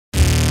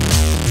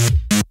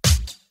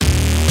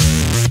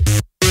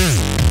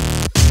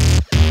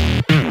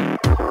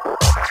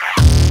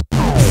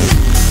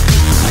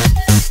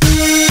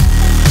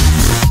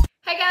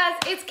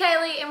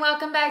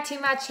back to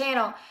my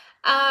channel.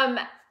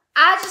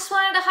 I just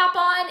wanted to hop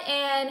on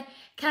and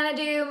kind of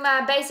do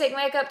my basic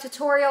makeup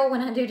tutorial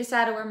when I do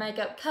decide to wear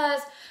makeup,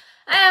 because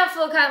I am a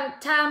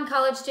full-time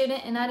college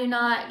student and I do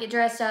not get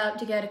dressed up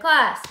to go to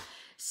class.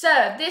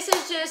 So this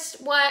is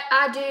just what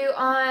I do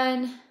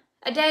on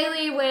a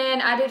daily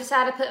when I do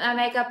decide to put my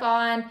makeup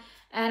on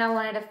and I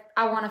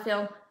want to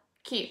feel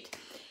cute.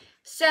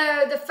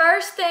 So the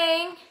first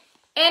thing,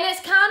 and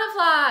it's kind of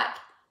like,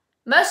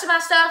 most of my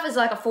stuff is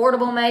like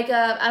affordable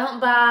makeup. I don't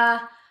buy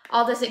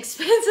all this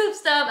expensive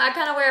stuff. I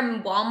kind of wear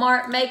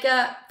Walmart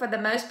makeup for the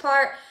most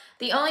part.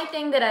 The only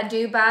thing that I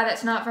do buy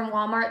that's not from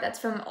Walmart, that's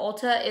from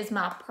Ulta, is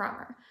my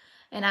primer.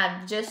 And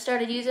I've just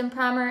started using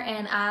primer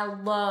and I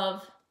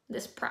love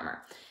this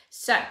primer.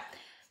 So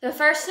the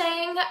first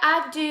thing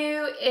I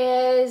do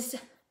is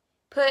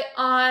put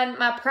on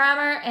my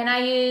primer, and I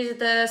use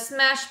the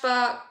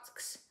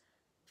Smashbox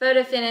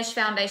Photo Finish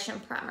Foundation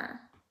Primer.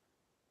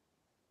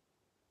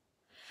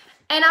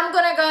 And I'm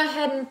gonna go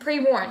ahead and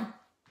pre-warn,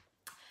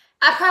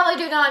 I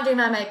probably do not do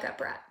my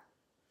makeup right,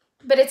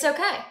 but it's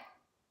okay.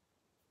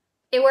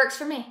 It works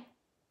for me.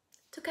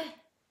 It's okay.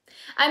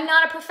 I'm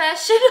not a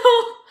professional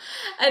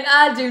and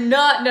I do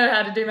not know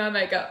how to do my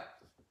makeup.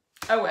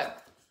 Oh well.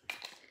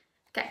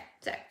 Okay,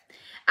 so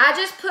I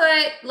just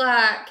put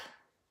like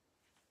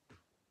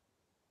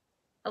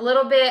a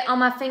little bit on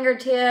my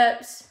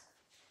fingertips,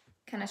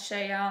 kind of show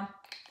y'all.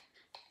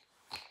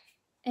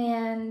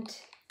 And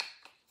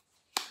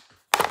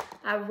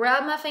I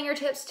rub my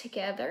fingertips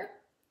together,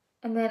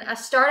 and then I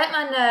start at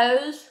my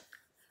nose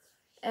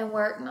and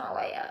work my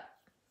way up.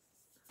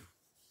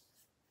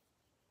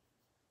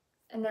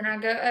 And then I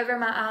go over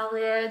my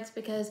eyelids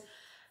because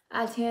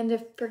I tend to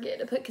forget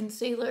to put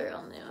concealer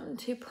on them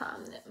to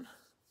prime them.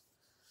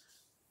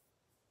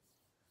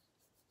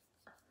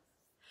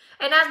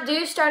 And I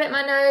do start at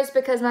my nose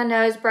because my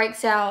nose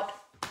breaks out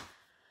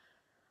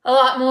a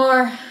lot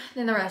more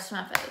than the rest of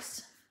my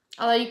face.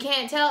 Although you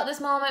can't tell at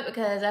this moment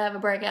because I have a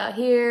breakout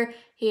here,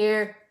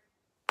 here.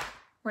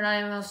 We're not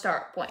even gonna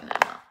start pointing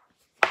that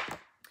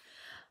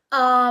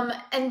out.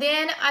 And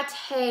then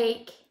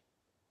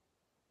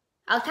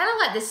I'll kind of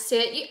let this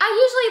sit.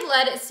 I usually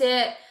let it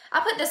sit. I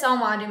put this on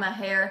while I do my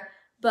hair,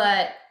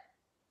 but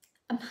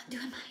I'm not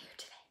doing my hair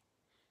today.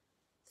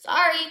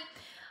 Sorry.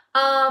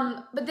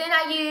 But then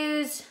I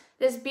use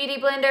this beauty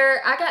blender.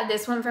 I got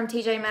this one from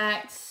TJ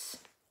Maxx,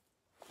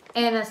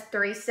 and it's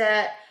 3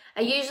 set.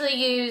 I usually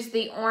use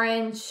the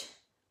orange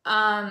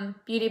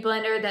beauty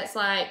blender that's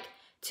like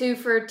 2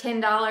 for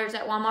 $10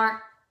 at Walmart.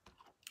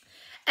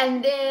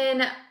 And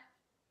then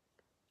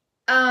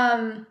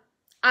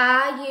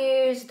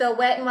I use the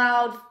Wet n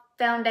Wild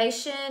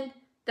foundation,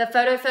 the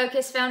Photo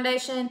Focus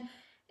foundation,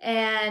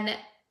 and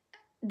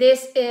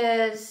this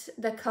is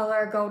the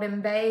color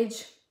Golden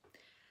Beige.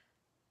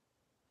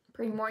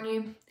 Pre-warn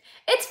you,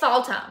 it's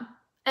fall time,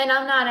 and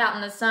I'm not out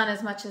in the sun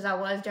as much as I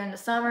was during the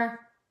summer,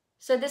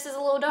 so this is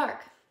a little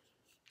dark.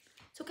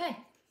 It's okay.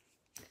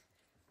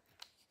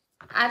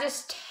 I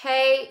just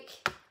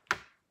take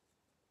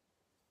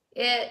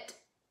it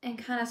and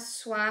kind of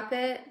swap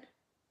it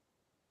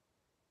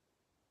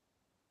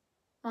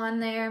on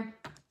there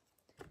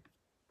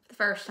the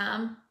first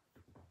time.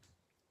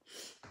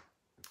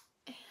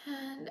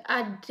 And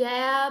I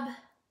dab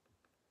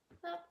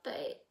my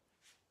face.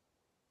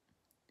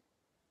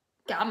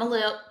 Got my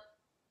lip.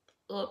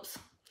 Oops.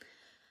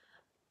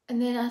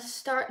 And then I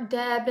start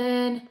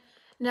dabbing.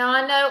 Now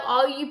I know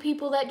all you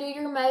people that do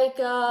your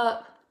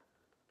makeup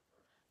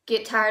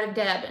get tired of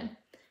dabbing.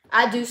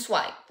 I do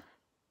swipe.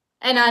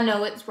 And I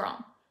know it's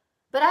wrong.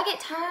 But I get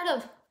tired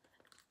of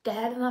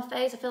dabbing my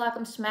face. I feel like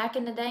I'm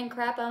smacking the dang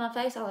crap out of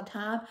my face all the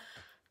time.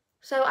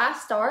 So I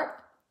start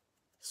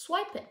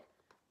swiping.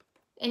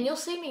 And you'll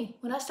see me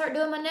when I start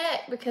doing my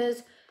neck,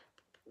 because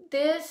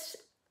this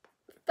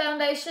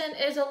foundation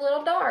is a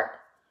little dark.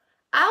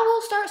 I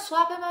will start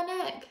swiping my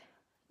neck.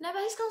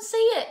 Nobody's gonna see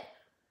it.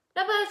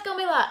 Nobody's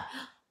gonna be like,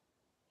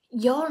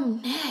 your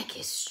neck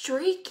is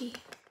streaky.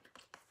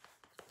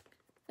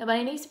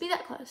 Nobody needs to be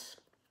that close.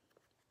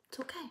 It's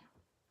okay.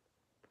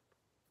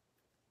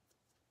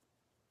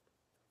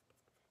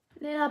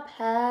 And then I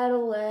pat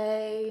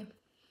away.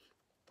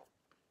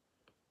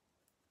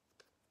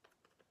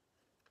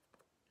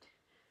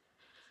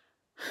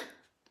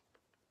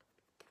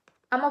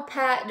 I'm gonna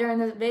pat during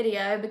this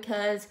video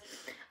because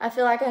I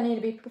feel like I need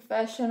to be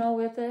professional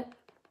with it.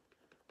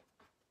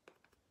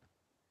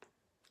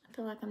 I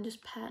feel like I'm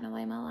just patting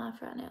away my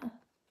life right now.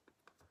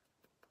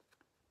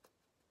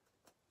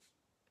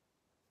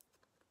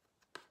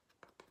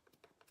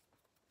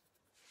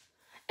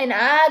 And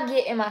I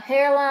get in my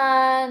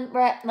hairline,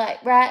 right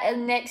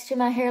next to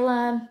my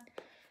hairline,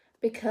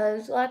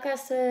 because like I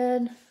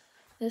said,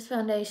 this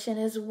foundation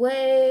is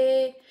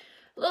way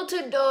a little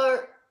too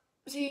dark.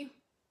 See,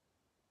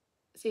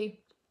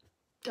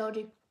 told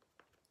you.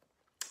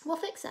 We'll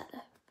fix that though.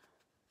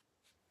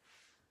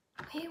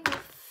 We will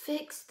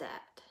fix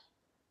that.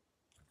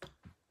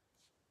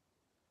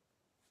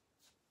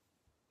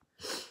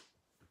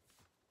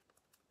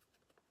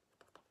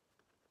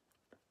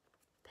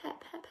 Pat,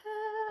 pat, pat.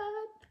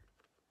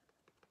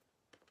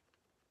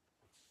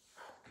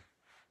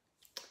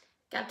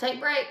 Gotta take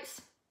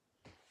breaks.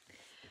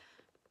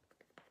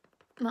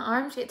 My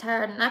arms get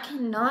tired and I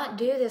cannot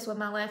do this with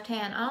my left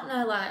hand. I don't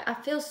know, like, I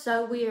feel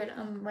so weird.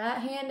 I'm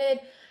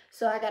right-handed,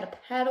 so I gotta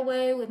pat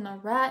away with my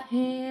right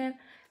hand.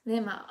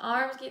 Then my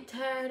arms get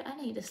tired. I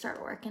need to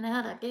start working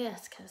out, I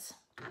guess, cause.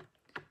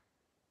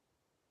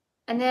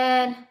 And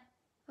then,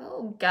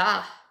 oh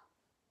God.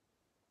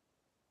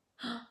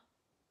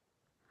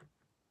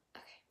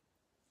 Okay.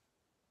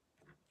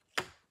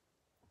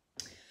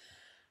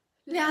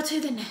 Now to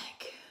the neck.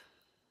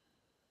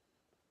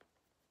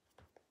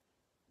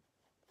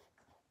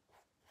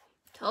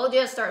 Told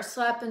you I start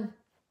slapping.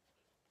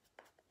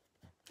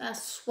 I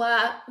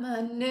swipe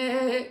my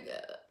neck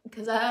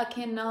because I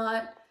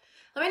cannot.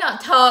 Let me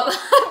not talk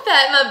like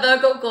that. My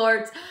vocal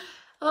cords.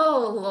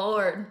 Oh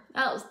Lord,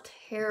 that was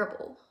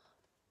terrible.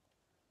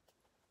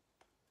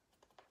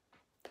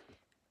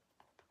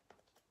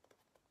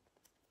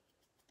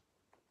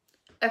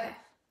 Okay.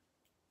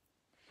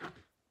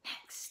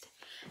 Next.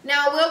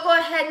 Now we'll go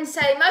ahead and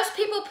say most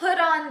people put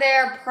on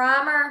their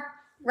primer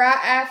right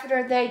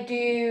after they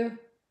do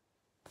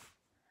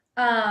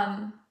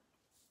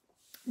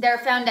their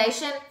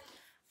foundation,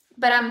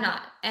 but I'm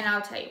not, and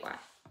I'll tell you why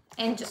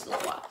in just a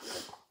little while.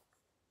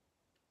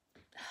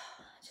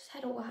 I just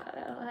had to wipe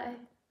it away.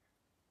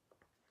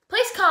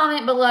 Please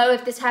comment below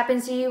if this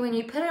happens to you. When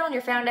you put it on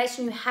your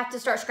foundation, you have to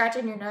start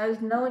scratching your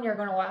nose knowing you're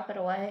going to wipe it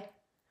away.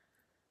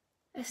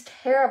 It's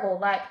terrible.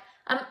 Like,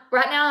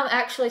 right now I'm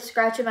actually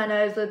scratching my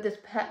nose with this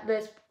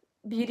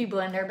beauty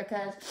blender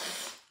because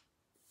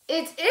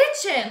it's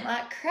itching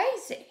like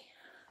crazy.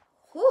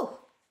 Whew.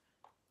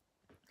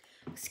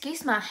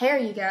 Excuse my hair,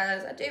 you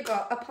guys. I do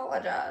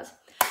apologize.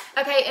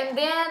 Okay, and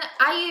then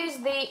I use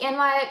the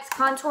NYX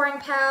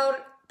contouring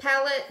palette,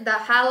 the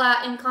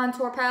highlight and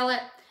contour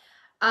palette.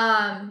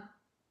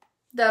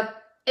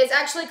 It's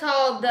actually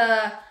called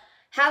the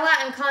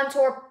Highlight and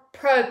Contour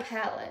Pro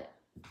palette,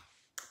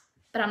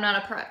 but I'm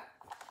not a pro.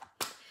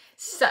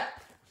 So,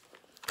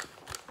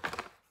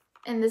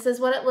 and this is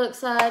what it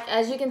looks like.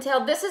 As you can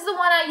tell, this is the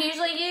one I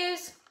usually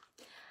use,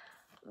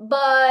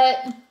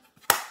 but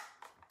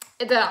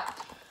it's out.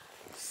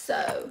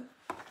 So,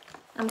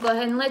 I'm going to go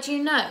ahead and let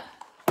you know.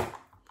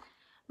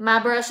 My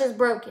brush is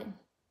broken,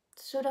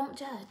 so don't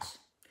judge.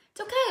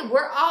 It's okay.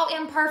 We're all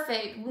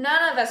imperfect.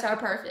 None of us are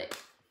perfect.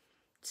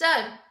 So,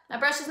 my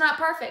brush is not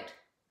perfect.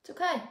 It's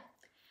okay.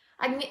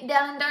 I can get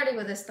down and dirty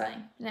with this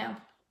thing now.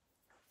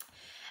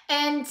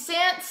 And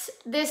since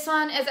this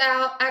one is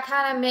out, I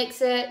kind of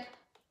mix it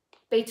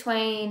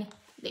between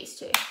these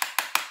two.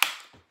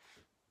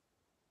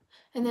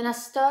 And then I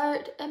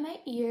start at my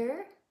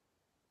ear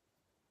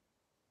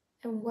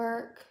and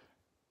work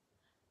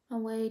my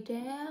way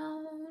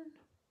down.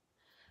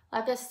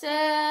 Like I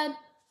said,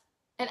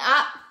 and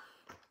I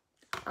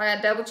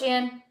got double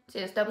chin. See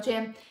this double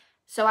chin?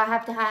 So I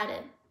have to hide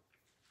it.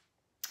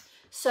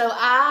 So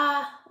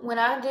when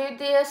I do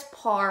this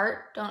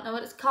part, don't know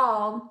what it's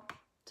called,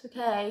 it's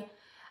okay,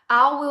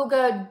 I will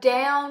go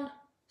down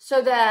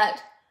so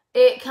that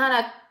it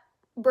kind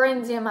of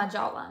brings in my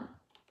jawline.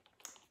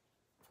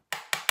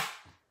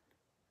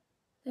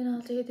 Then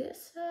I'll do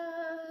this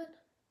side.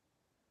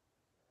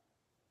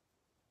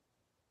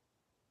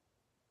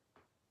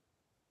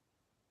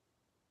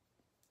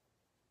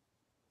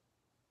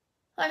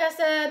 Like I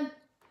said,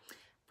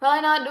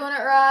 probably not doing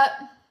it right,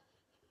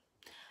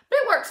 but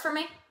it works for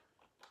me.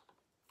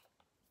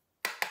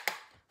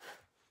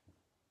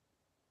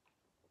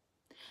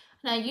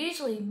 And I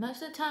usually,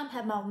 most of the time,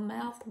 have my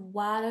mouth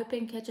wide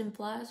open catching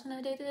flies when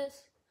I do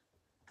this,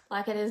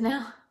 like it is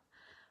now,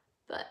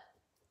 but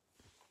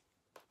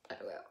I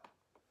will.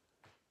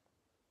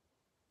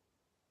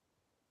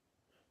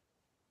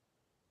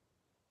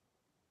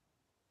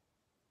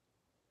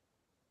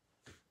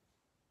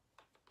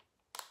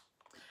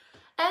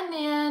 And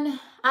then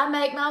I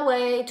make my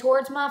way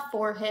towards my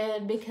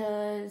forehead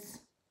because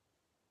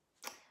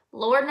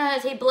Lord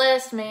knows He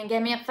blessed me and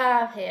gave me a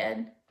 5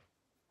 head.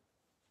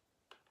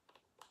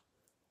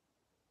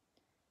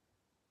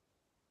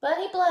 But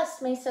He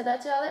blessed me, so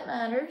that's all that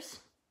matters.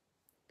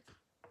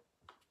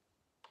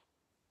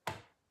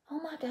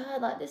 Oh my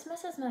God, like this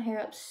messes my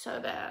hair up so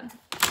bad.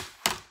 Okay,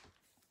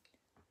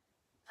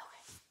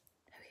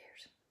 who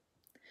cares?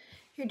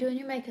 You're doing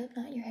your makeup,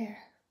 not your hair.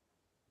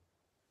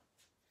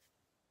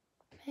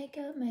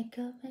 Makeup,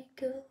 makeup,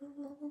 makeup.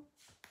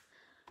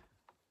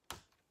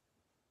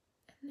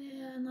 And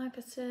then, like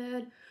I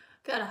said,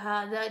 gotta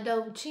hide that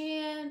double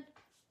chin.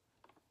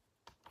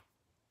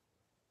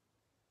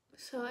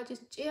 So I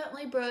just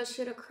gently brush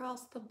it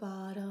across the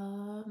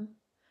bottom.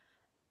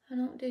 I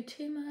don't do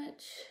too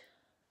much.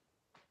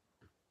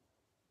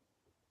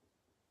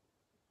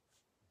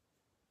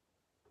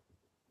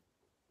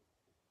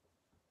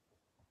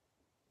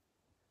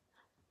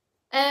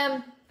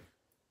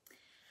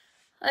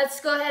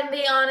 Let's go ahead and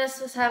be honest.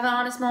 Let's have an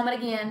honest moment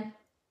again.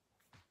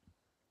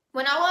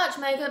 When I watch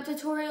makeup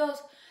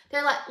tutorials,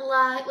 they're like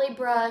lightly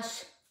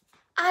brush.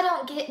 I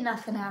don't get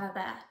nothing out of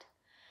that.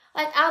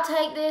 Like I'll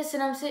take this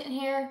and I'm sitting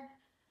here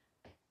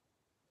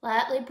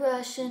lightly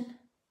brushing.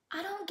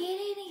 I don't get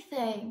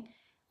anything.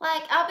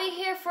 Like, I'll be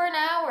here for an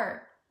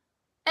hour.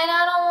 And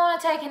I don't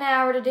want to take an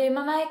hour to do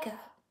my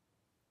makeup.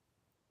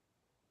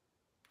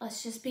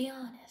 Let's just be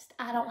honest.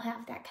 I don't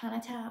have that kind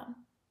of time.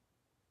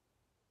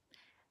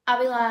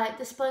 I'll be like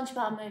the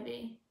SpongeBob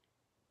movie.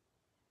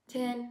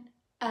 10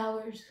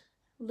 hours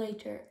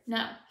later.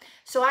 No.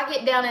 So I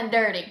get down and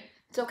dirty.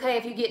 It's okay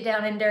if you get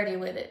down and dirty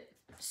with it.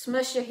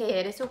 Smush your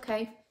head. It's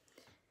okay.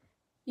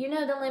 You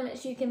know the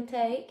limits you can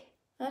take.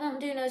 I don't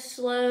do no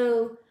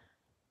slow,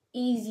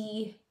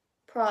 easy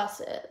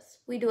process.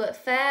 We do it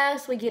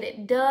fast. We get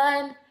it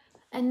done.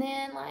 And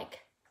then, like,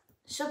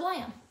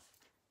 shablam.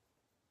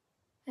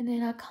 And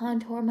then I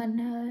contour my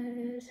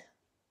nose.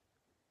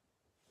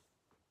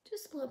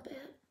 Just a little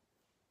bit.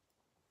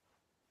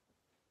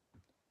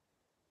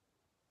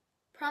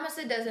 Promise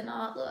it does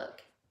not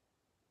look.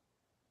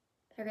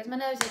 There goes my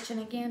nose itching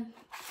again.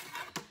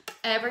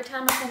 Every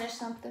time I finish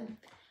something.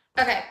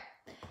 Okay.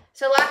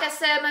 So like I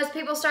said, most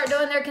people start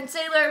doing their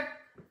concealer.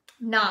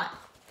 Not.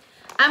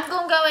 I'm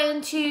going to go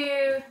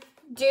into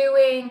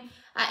doing...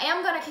 I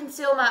am going to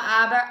conceal my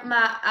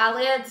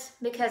eyelids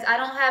because I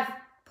don't have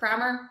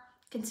primer.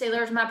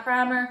 Concealer is my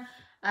primer.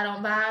 I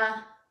don't buy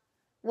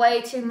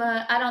way too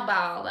much. I don't buy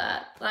all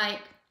that.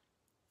 Like,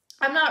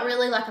 I'm not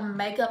really like a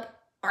makeup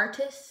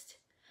artist.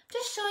 I'm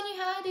just showing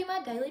you how I do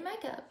my daily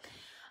makeup.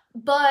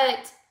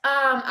 But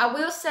I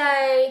will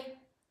say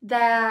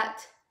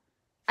that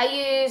I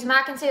use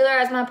my concealer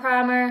as my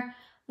primer.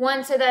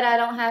 One, so that I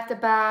don't have to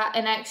buy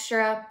an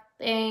extra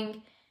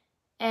thing.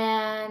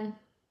 And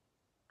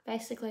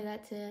basically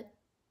that's it.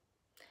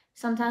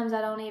 Sometimes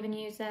I don't even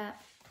use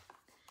that.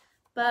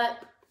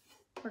 But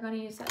we're going to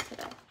use that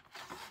today.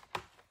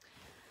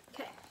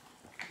 Okay.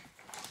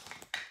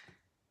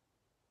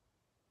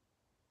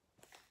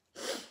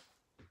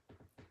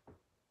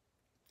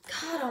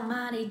 God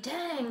almighty,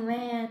 dang,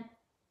 man.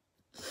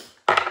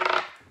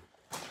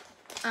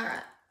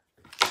 Alright.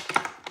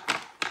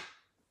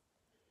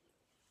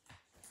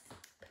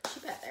 Put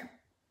you back there.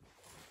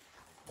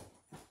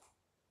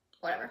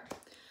 Whatever.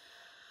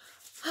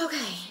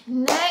 Okay,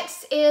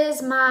 next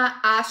is my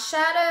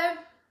eyeshadow.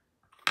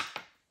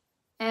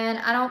 And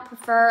I don't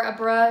prefer a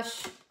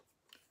brush.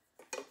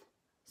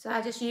 So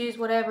I just use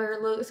whatever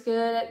looks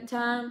good at the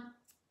time.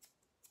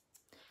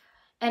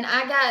 And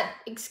I got,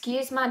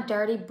 excuse my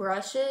dirty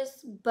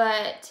brushes,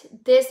 but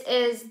this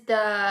is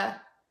the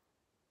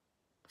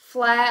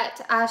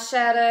flat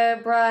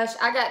eyeshadow brush.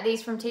 I got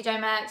these from TJ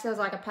Maxx. It was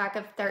like a pack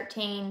of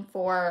 13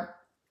 for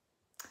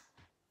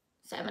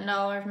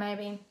 $7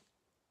 maybe.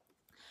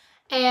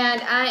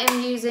 And I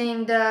am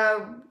using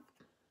the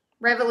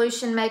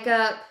Revolution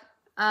Makeup,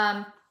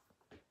 one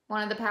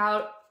of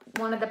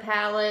the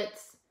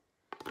palettes.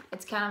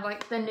 It's kind of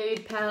like the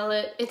nude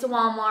palette. It's a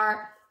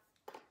Walmart.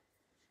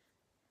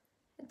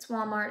 It's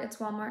Walmart, it's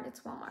Walmart, it's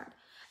Walmart.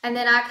 And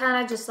then I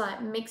kind of just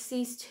like mix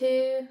these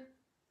two.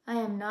 I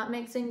am not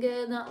mixing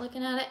good, not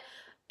looking at it.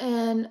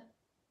 And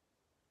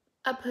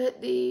I put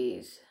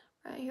these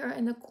right here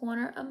in the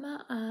corner of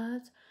my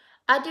eyes.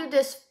 I do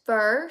this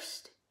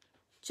first,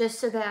 just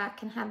so that I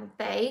can have a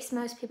base.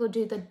 Most people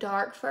do the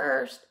dark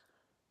first.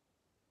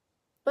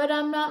 But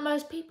I'm not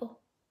most people.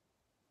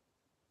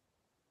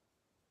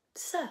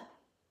 So,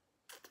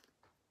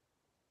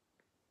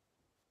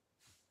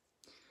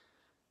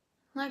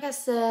 like I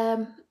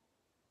said,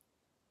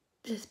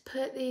 just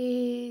put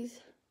these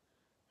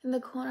in the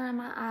corner of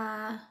my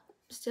eye. I'm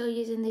still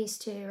using these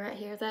two right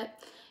here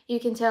that you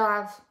can tell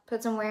I've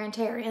put some wear and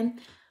tear in.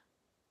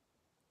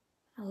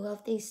 I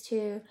love these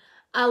two.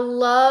 I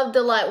love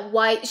the like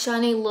white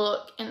shiny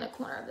look in the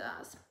corner of the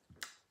eyes.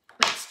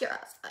 Makes your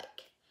eyes like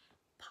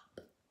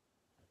pop.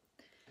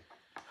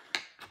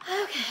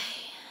 Okay,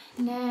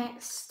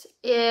 next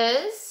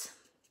is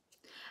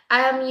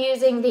I am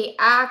using the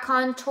eye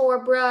contour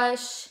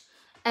brush,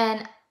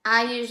 and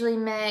I usually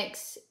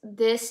mix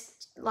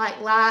this like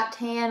light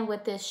tan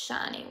with this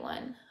shiny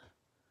one.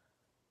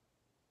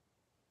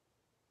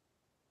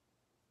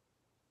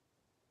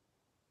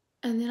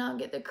 And then I'll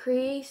get the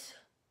crease.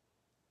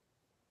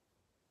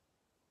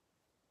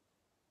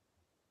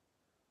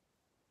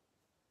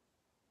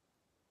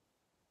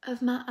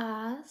 Of my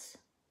eyes.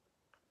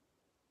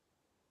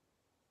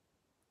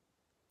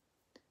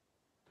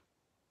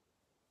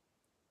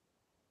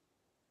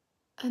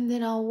 And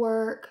then I'll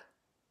work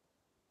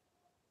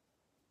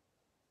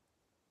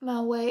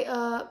my way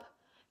up.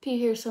 If you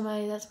hear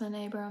somebody, that's my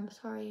neighbor. I'm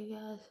sorry, you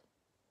guys.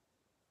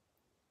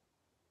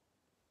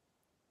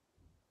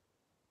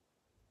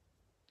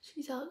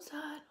 She's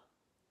outside.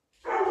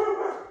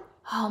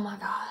 Oh my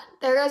God.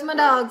 There goes my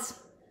dogs.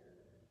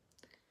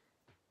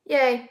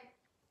 Yay.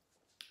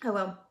 Oh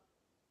well.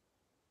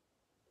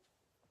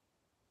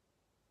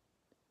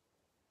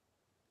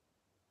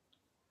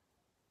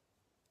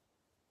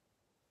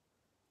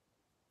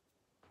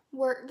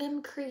 Work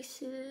them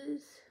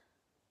creases.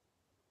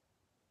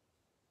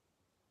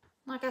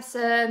 Like I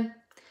said, I'm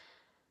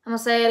gonna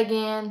say it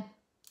again.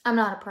 I'm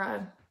not a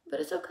pro,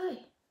 but it's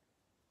okay.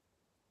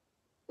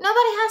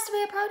 Nobody has to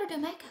be a pro to do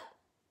makeup.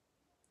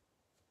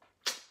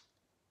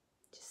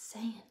 Just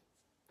saying.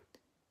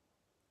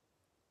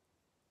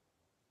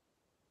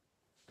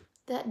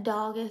 That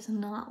dog is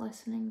not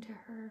listening to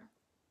her.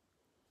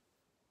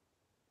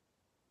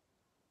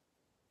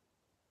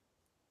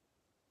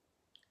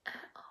 At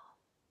all.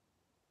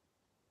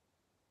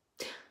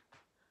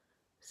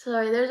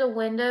 Sorry, there's a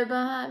window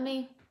behind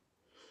me.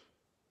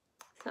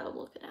 So I'm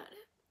looking at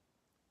it.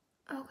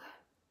 Okay.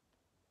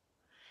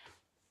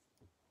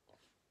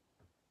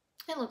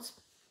 It looks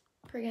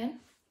pretty good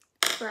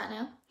for right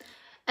now.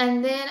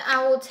 And then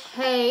I will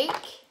take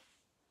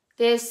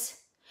this.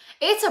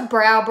 It's a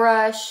brow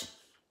brush.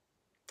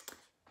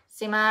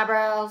 See my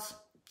eyebrows?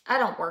 I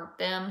don't work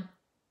them.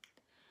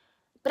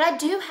 But I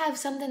do have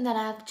something that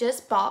I've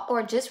just bought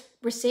or just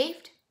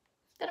received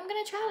that I'm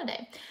going to try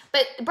today.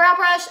 But the brow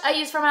brush I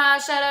use for my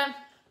eyeshadow.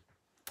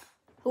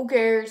 Who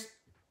cares?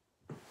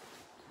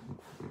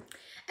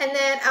 And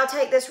then I'll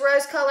take this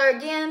rose color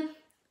again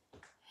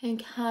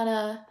and kind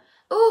of,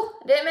 oh,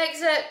 didn't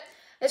mix it.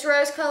 It's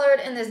rose colored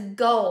and this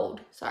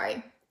gold,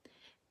 sorry.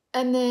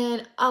 And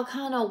then I'll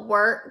kind of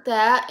work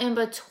that in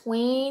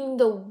between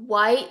the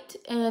white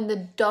and the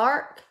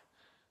dark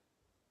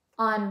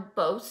on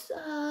both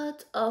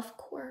sides, of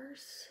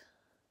course.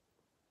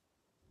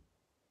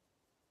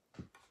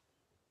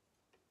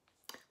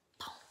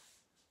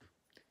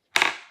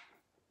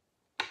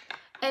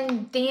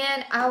 And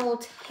then I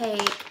will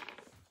take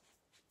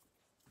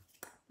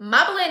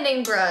my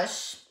blending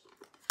brush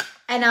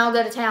and I'll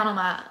go to town on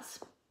my eyes.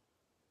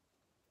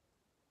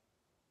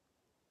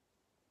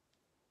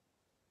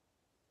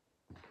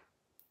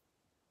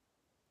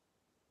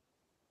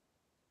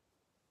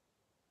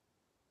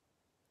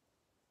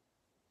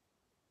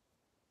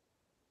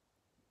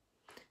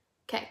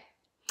 Okay,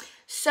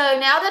 so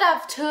now that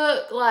I've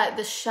took like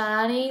the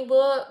shiny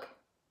look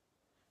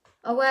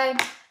away,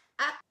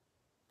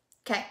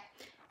 okay,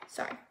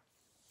 sorry.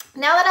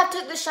 Now that I've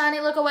took the shiny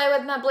look away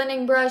with my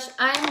blending brush,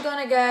 I'm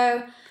gonna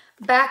go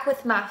back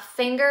with my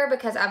finger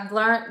because I've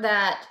learned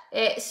that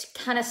it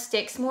kind of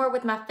sticks more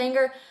with my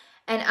finger.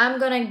 And I'm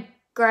gonna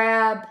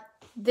grab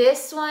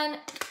this one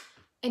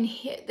and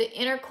hit the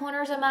inner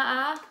corners of my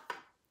eye.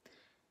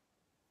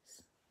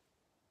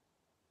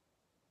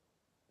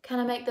 Kind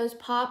of make those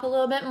pop a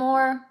little bit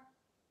more.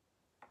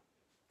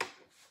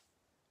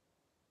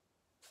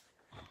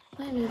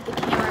 Let me move the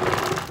camera.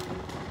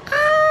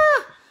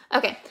 Ah!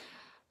 Okay,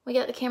 we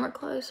got the camera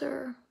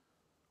closer.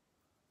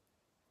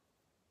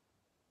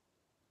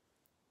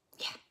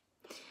 Yeah.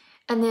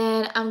 And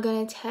then I'm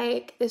gonna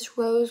take this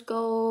rose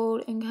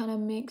gold and kind of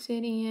mix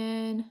it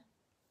in.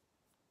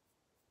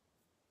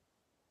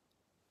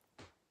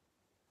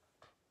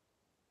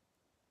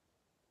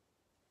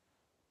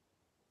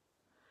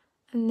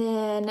 And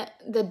then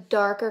the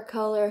darker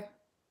color,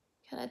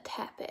 kind of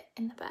tap it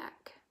in the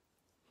back.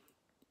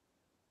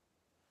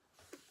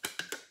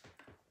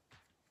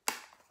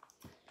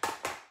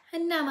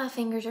 And now my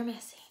fingers are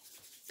messy.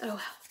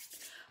 Oh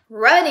well.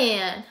 Rub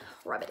it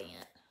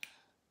in.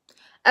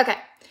 Okay,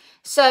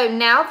 so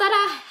now that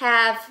I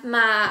have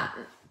my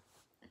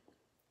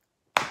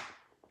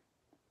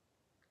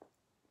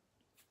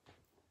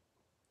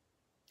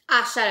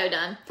eyeshadow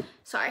done,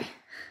 sorry,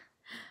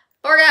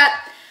 forgot.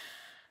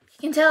 You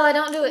can tell I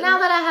don't do it. Now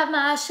that I have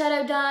my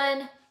eyeshadow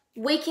done,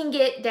 we can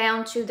get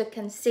down to the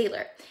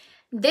concealer.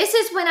 This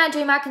is when I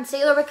do my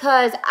concealer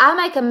because I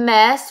make a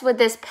mess with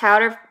this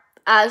powder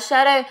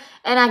eyeshadow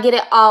and I get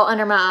it all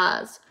under my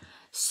eyes.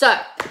 So,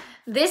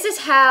 this is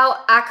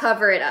how I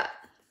cover it up.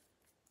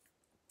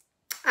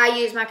 I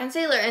use my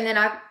concealer and then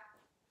I,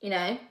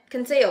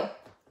 conceal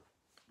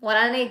what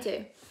I need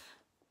to.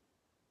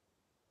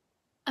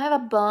 I have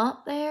a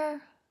bump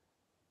there.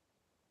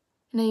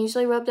 And I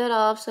usually rub that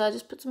off, so I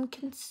just put some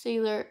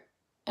concealer.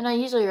 And I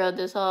usually rub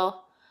this off.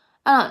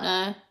 I don't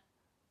know.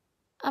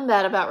 I'm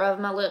bad about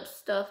rubbing my lips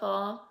stuff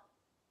off.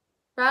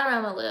 Right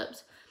around my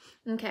lips.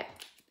 Okay.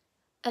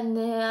 And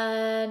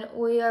then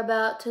we are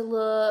about to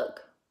look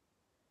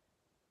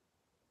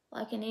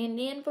like an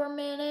Indian for a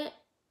minute.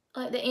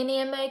 Like the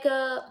Indian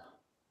makeup.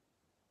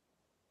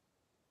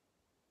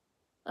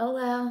 Oh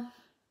wow.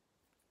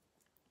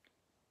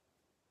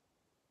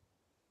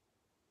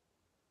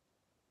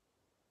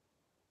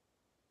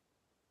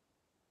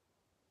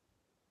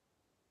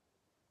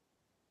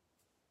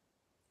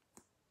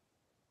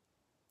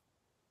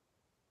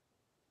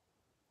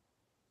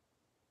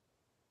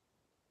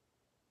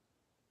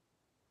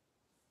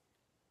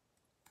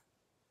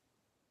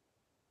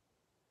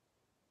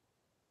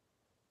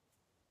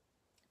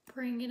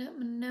 Bringing up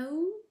my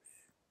nose.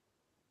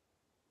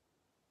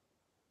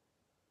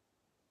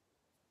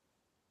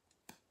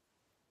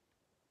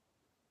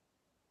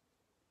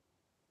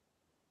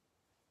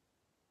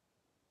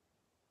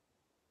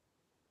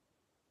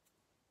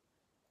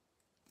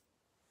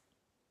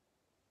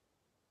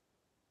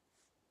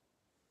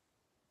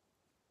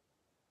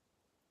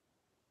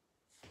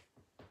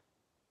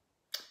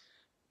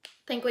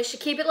 Think we should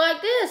keep it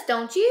like this,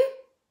 don't you?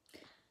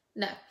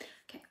 No.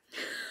 Okay.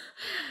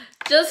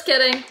 Just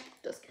kidding.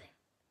 Just kidding.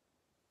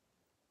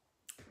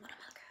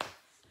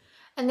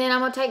 And then I'm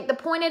going to take the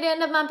pointed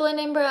end of my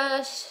blending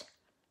brush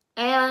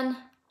and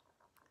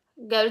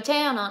go to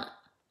town on it.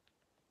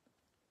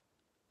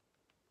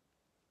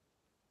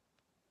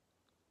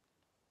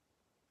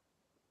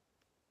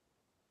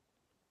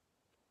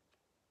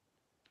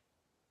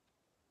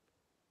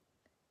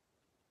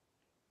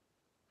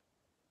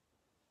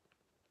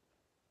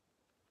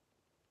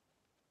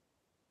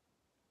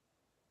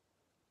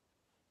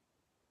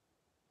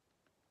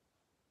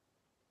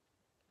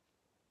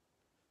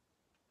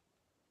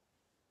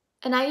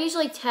 And I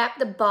usually tap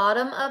the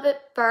bottom of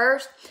it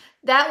first.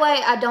 That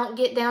way I don't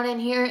get down in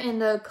here in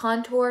the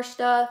contour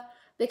stuff,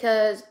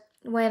 because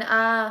when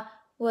I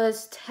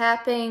was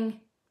tapping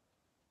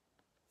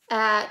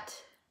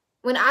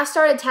when I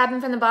started tapping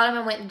from the bottom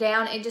and went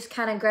down, it just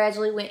kind of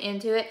gradually went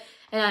into it,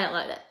 and I didn't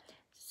like that.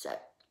 So,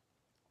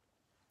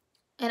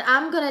 and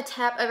I'm going to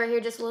tap over here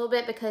just a little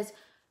bit, because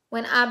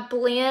when I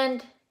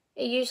blend,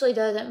 it usually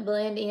doesn't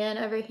blend in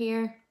over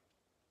here.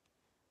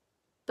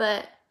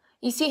 But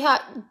you see how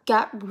it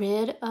got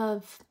rid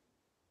of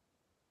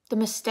the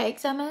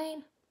mistakes I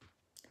made?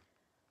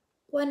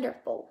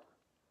 Wonderful.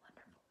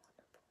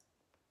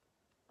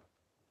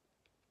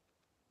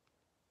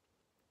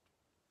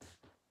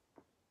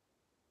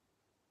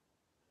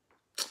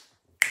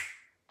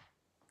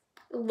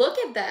 Look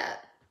at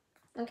that.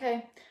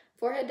 Okay,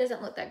 forehead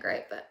doesn't look that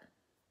great, but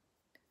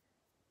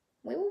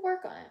we will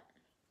work on it.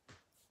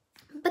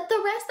 But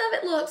the rest of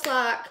it looks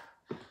like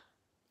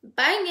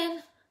banging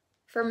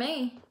for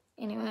me.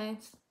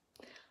 Anyways,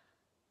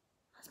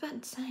 I was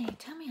about to say,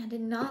 tell me I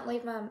did not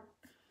leave my...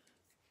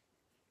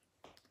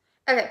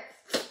 Okay,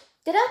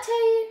 did I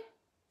tell you?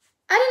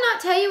 I did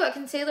not tell you what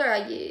concealer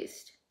I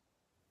used.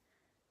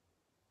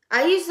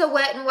 I used the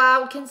Wet n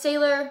Wild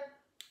concealer,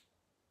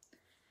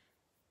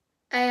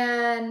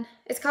 and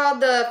it's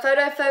called the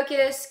Photo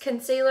Focus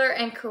Concealer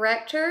and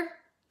Corrector,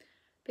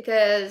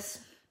 because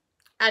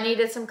I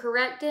needed some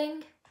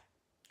correcting.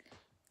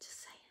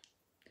 Just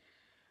saying.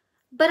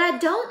 But I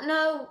don't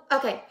know.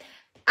 Okay,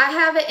 I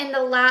have it in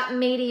the light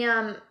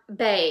medium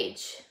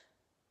beige.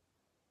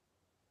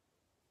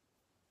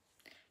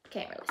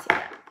 Can't really see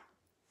that.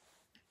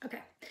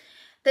 Okay.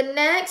 The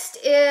next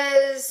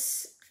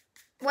is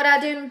what I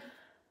do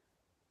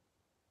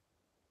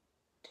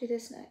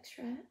this next,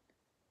 right?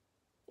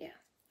 Yeah.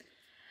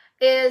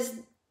 Is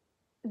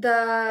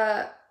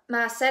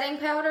my setting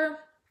powder.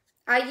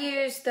 I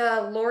use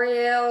the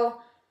L'Oreal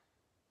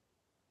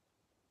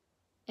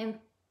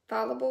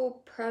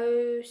Infallible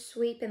Pro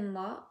Sweep and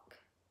Lock.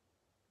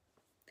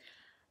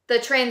 The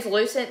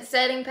translucent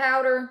setting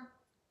powder.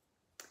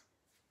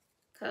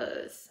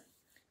 Because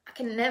I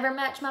can never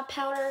match my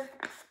powder.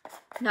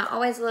 And I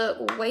always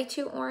look way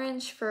too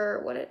orange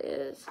for what it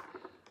is.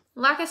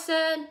 Like I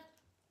said,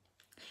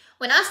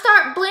 when I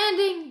start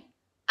blending,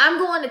 I'm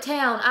going to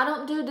town. I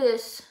don't do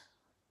this,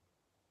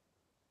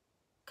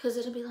 because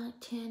it'll be like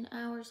 10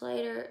 hours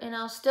later and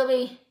I'll still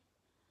be,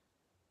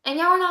 and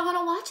y'all are not going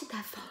to watch it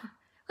that far.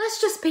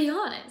 Let's just be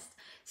honest.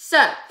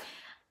 So,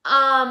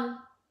 I'm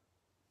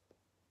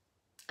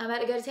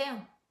about to go to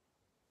town.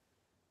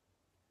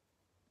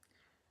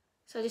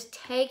 So just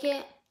take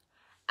it.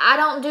 I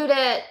don't do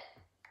that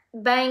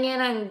bang in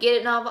and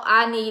get it off.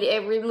 I need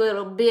every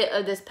little bit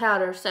of this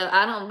powder, so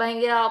I don't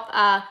bang it off.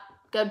 I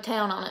go to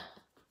town on it.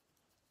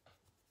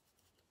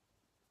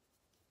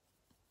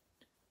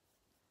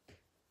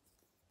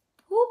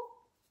 Whoop.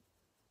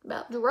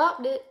 About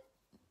dropped it.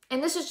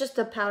 And this is just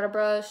a powder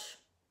brush.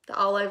 The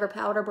all-over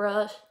powder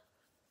brush.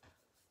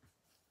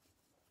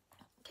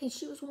 In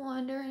case you was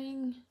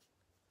wondering.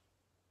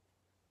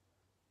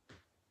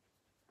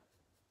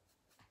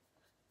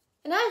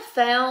 And I've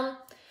found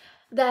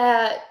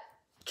that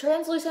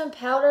translucent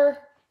powder,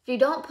 if you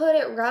don't put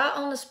it right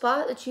on the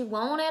spot that you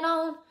want it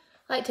on,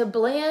 like to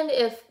blend,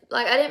 if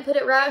like I didn't put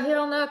it right here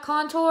on the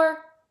contour.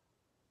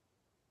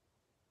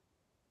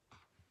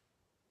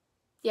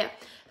 Yeah,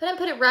 if I didn't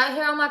put it right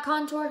here on my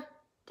contour,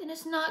 then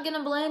it's not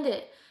gonna blend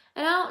it.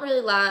 And I don't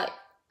really like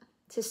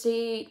to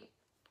see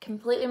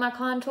completely my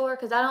contour,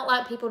 because I don't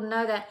like people to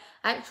know that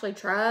I actually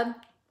tried.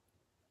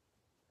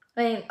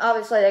 I mean,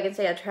 obviously they can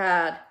see I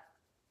tried,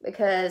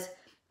 because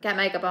I got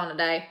makeup on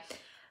today,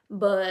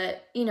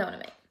 but you know what I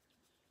mean.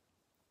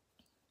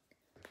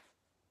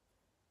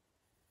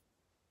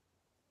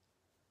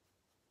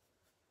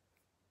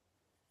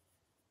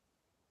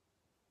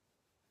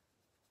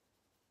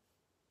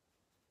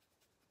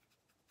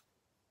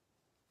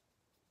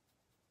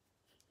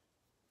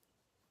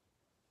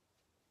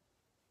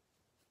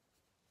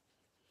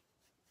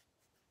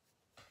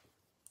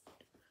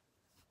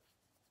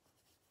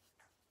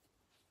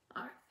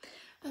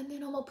 And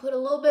then I'm going to put a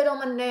little bit on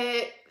my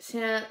neck,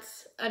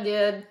 since I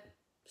did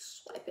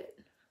swipe it.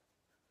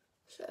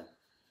 So,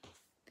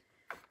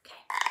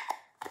 okay.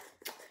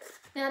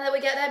 Now that we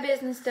got that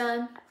business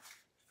done,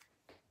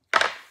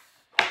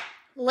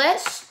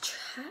 let's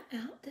try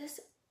out this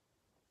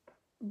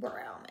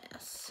brow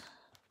mess.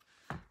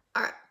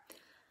 Alright.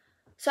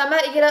 So I'm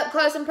about to get up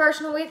close and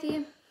personal with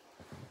you,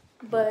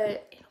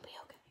 but it'll be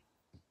okay.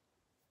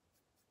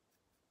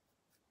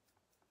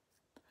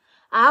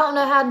 I don't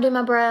know how to do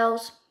my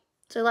brows.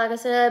 So like I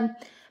said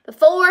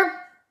before,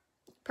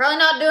 probably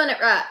not doing it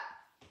right.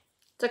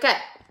 It's okay.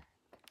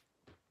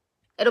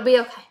 It'll be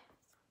okay.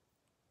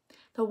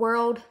 The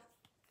world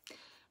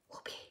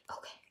will be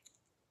okay.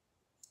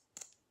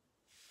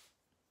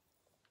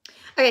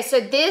 Okay, so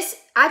this,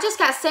 I just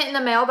got sent in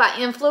the mail by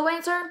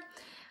Influencer,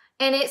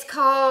 and it's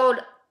called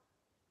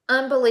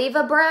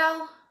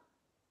Unbelievabrow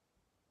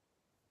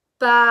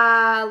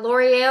by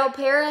L'Oreal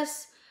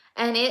Paris,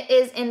 and it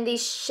is in the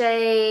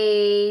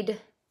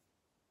shade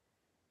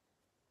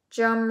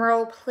Drum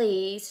roll,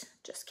 please.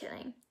 Just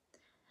kidding.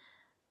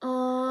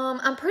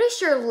 I'm pretty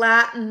sure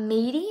light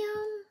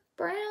medium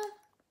brown.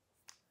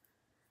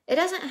 It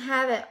doesn't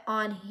have it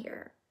on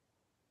here.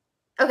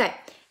 Okay,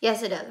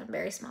 yes it does.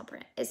 Very small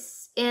print.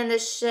 It's in the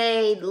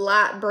shade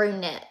light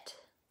brunette.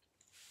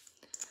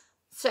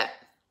 So,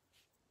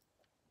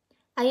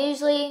 I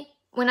usually,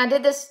 when I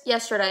did this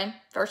yesterday,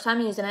 first time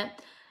using it,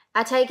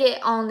 I take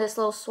it on this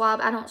little swab.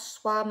 I don't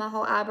swab my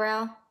whole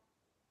eyebrow.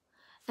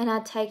 And I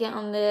take it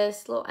on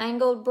this little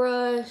angled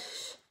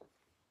brush.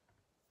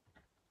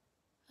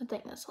 I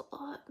think that's a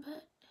lot,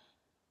 but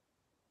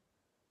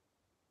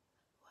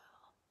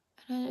wow.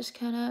 And I just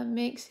kind of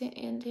mix it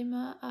into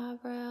my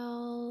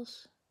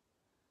eyebrows.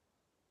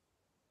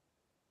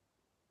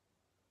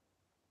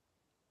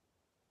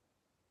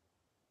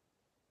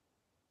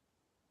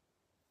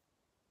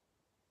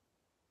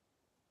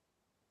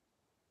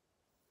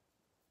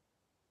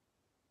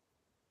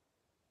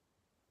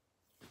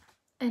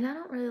 And I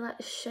don't really like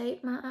to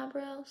shape my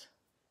eyebrows.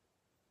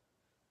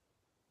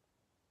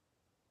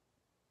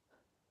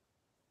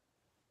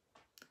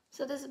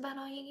 So this is about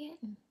all you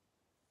get.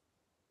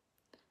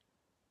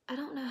 I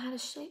don't know how to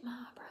shape my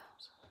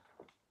eyebrows.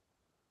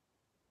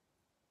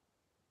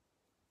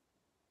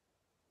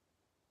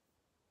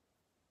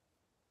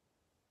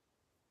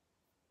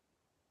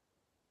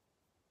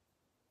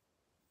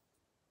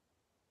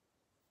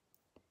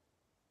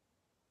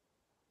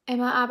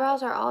 And my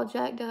eyebrows are all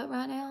jacked up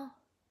right now.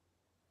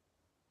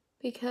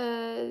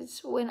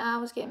 Because when I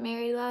was getting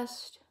married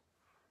last...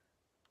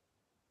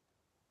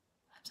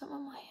 I have something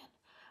on my hand.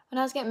 When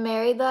I was getting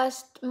married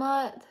last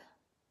month,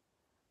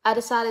 I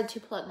decided to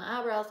pluck my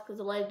eyebrows because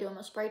the lady doing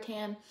my spray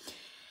tan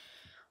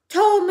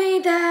told me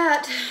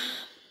that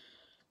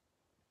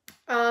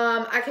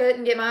I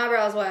couldn't get my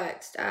eyebrows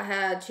waxed. I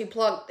had to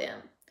pluck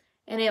them.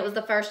 And it was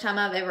the first time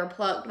I've ever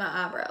plucked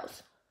my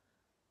eyebrows.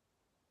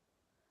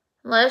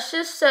 Let's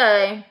just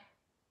say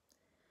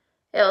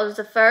it was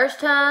the first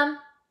time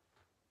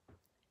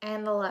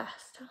and the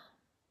last time.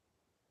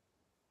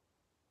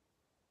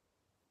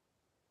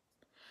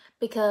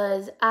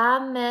 Because I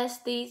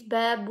messed these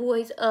bad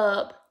boys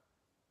up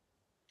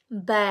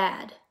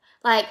bad.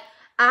 Like,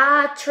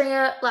 I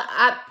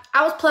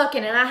was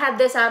plucking and I had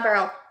this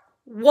eyebrow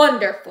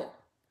wonderful.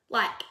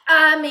 Like,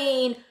 I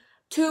mean,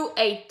 to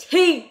a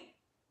T.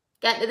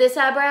 Got to this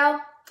eyebrow,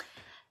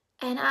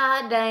 and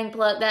I dang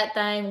plucked that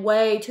thing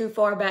way too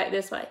far back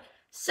this way.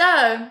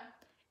 So,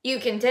 you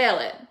can tell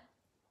it.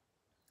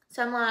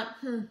 So I'm like,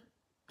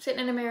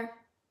 sitting in the mirror.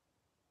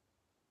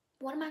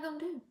 What am I going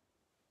to do?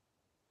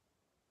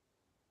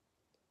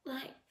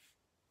 Like,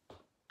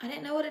 I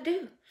didn't know what to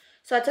do.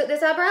 So I took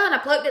this eyebrow and I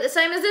plucked it the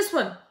same as this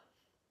one.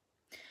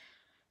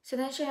 So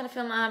then she had to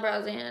fill my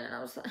eyebrows in, and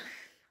I was like,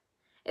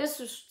 it was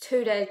just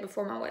 2 days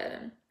before my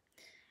wedding.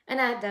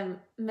 And I had to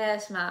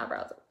mess my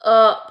eyebrows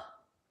up.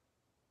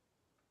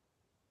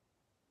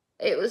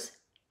 It was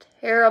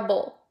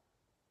terrible.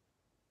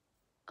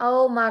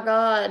 Oh my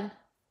God.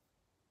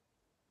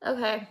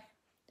 Okay.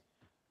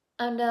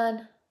 I'm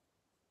done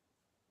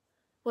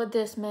with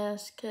this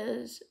mess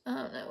because I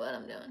don't know what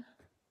I'm doing.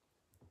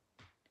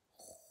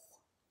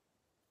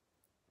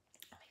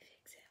 Let me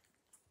fix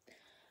it.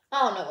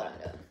 I don't know what I'm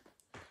doing.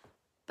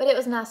 But it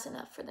was nice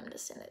enough for them to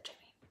send it to me.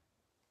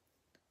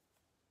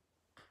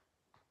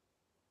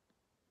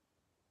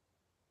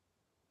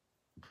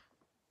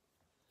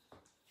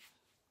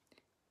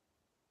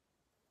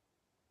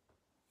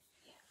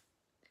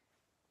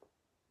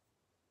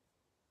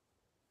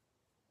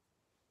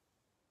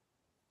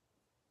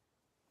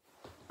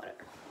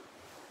 Whatever.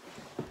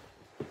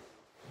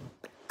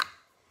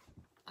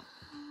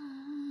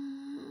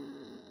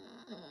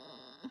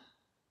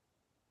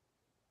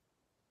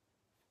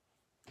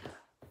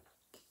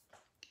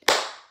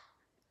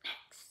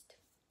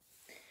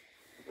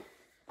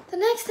 The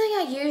next thing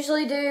I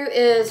usually do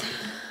is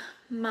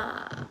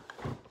my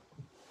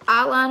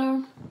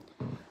eyeliner.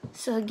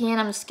 So again,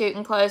 I'm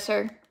scooting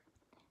closer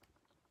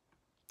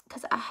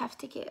because I have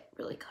to get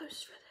really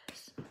close for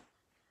this.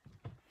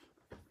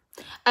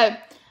 Oh,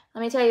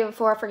 let me tell you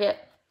before I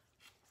forget.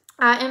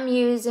 I am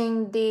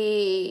using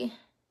the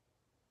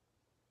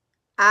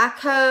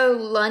Ico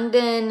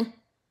London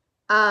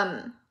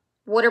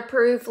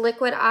waterproof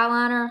liquid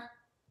eyeliner.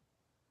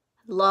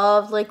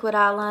 Love liquid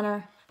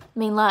eyeliner. I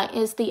mean, like,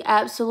 it's the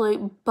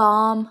absolute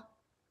bomb.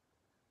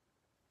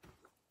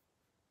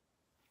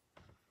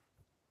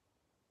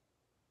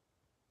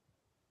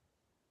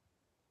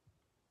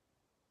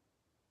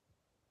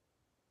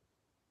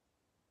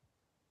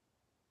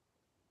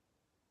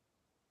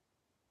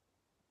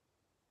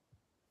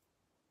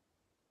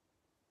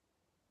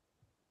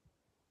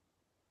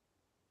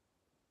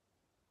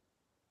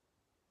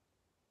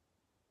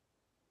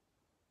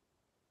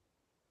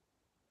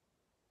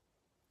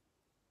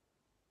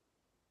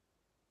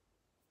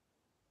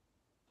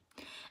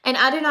 And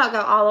I do not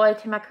go all the way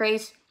to my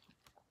crease.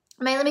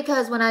 Mainly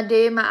because when I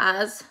do, my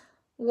eyes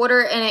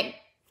water and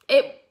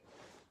it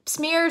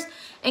smears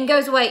and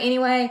goes away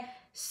anyway.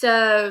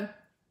 So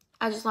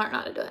I just learned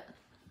not to do it.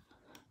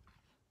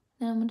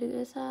 Then I'm going to do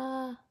this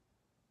eye.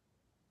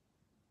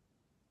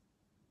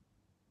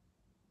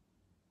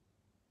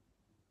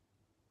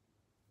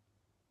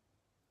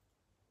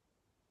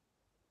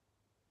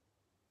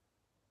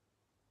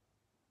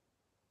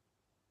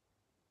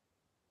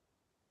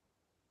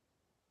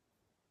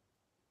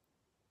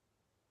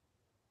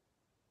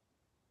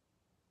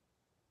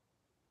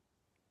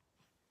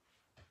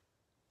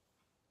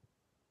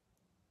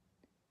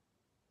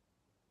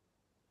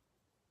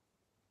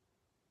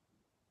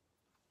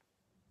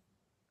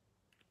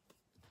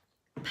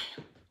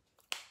 Bam.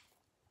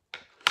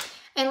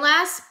 And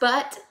last,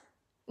 but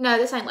no,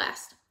 this ain't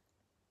last.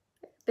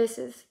 This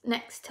is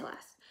next to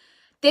last.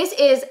 This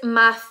is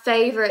my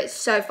favorite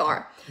so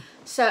far.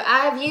 So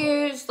I've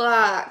used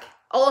like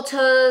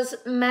Ulta's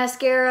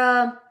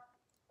mascara,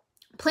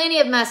 plenty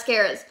of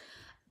mascaras,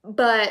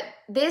 but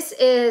this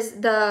is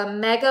the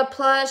Mega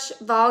Plush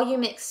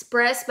Volume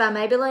Express by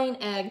Maybelline,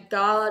 and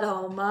God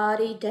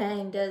almighty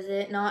dang does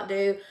it not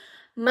do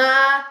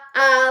my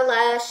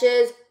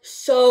eyelashes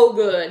so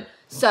good.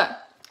 So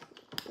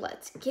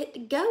let's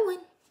get going.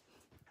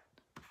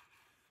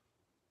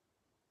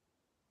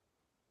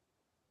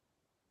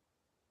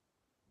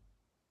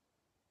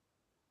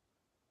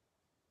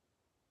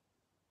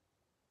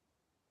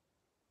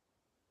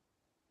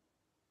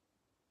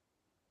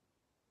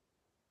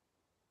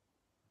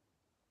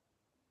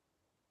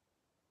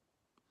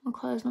 I'm gonna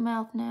close my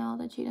mouth now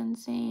that you done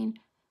seen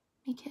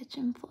me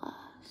catching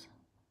flies.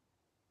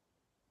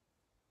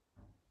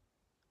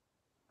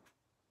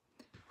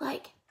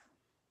 Like,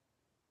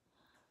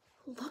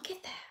 look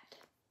at that.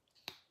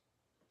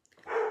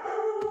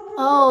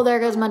 Oh,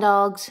 there goes my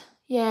dogs.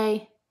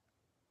 Yay.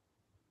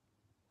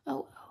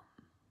 Oh, well.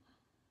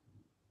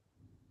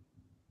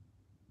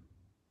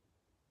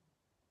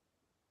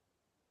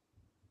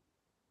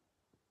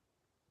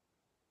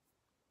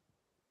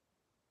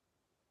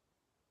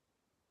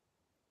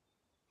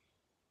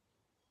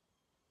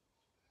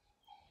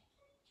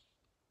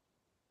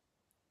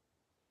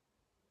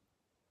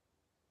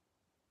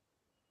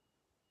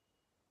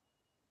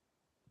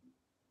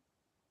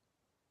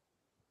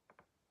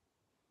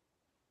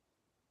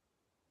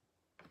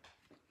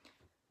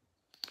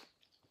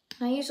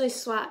 I usually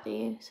swipe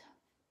these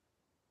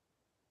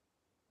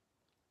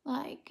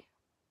like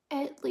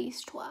at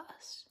least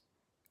twice.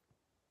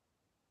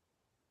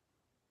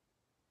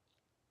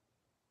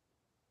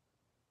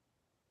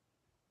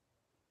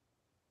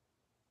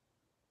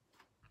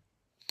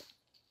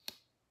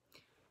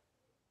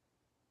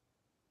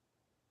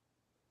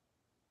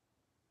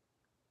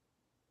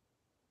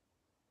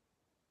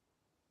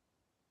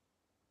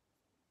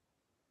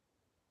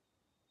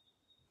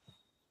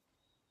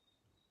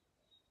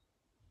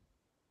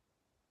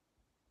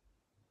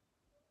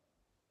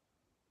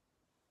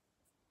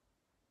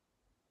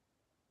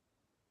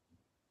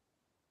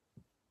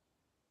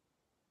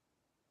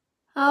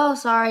 Oh,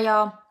 sorry,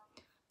 y'all.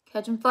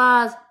 Catching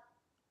flies.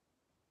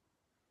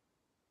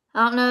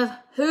 I don't know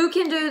who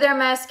can do their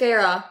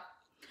mascara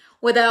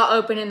without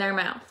opening their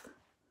mouth.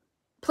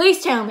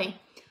 Please tell me.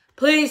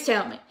 Please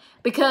tell me.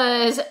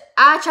 Because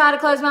I try to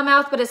close my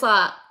mouth, but it's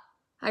like,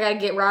 I gotta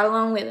get right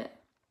along with it.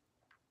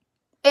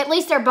 At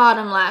least their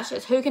bottom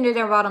lashes. Who can do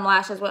their bottom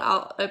lashes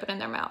without opening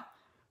their mouth?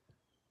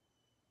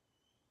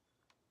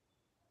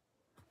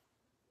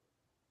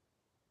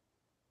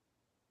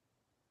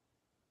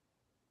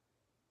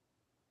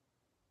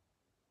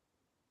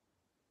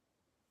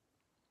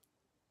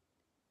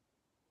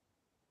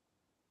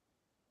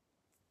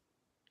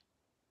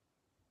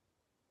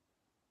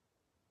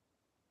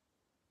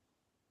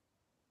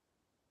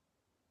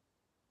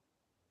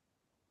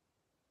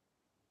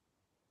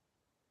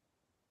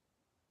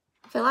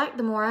 I feel like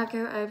the more I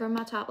go over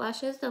my top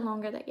lashes, the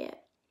longer they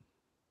get.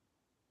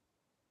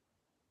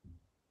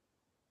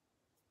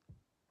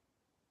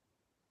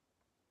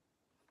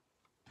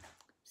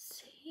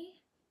 See?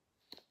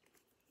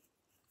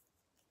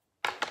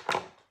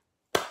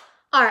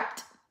 All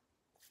right.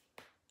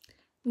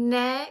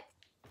 Next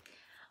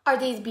are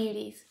these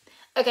beauties.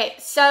 Okay,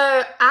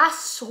 so I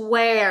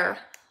swear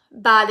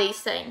by these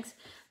things.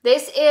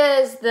 This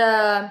is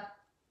the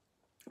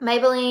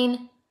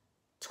Maybelline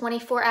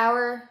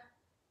 24-hour,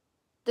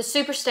 the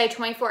Superstay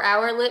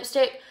 24-hour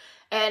lipstick.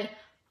 And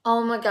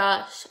oh my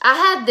gosh, I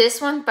had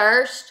this one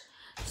first.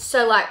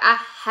 So like I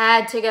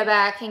had to go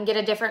back and get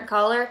a different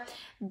color.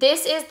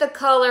 This is the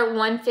color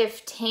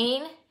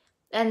 115.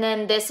 And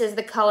then this is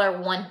the color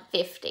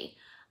 150.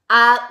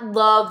 I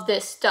love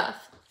this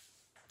stuff.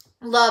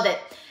 Love it.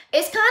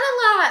 It's kind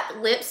of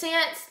like lip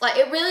scents. Like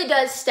it really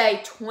does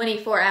stay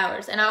 24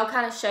 hours. And I'll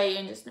kind of show you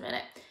in just a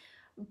minute.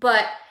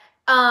 But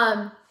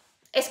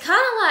it's kind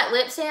of like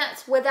lip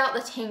scents without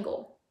the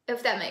tingle,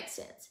 if that makes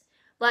sense.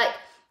 Like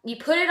you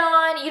put it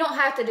on, you don't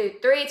have to do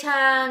 3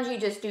 times. You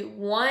just do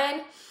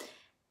 1.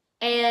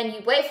 And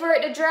you wait for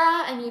it to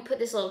dry, and you put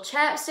this little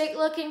chapstick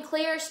looking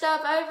clear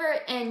stuff over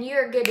it, and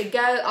you're good to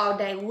go all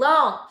day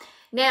long.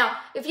 Now,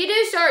 if you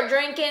do start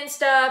drinking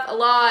stuff a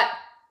lot,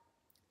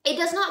 it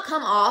does not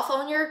come off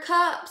on your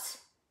cups,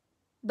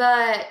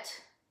 but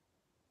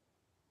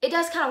it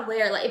does kind of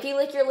wear. Like if you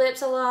lick your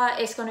lips a lot,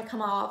 it's going to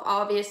come off,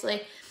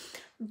 obviously.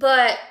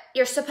 But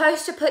you're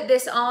supposed to put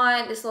this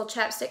on, this little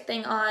chapstick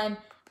thing on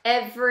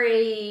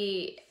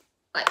every,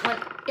 like when,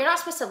 you're not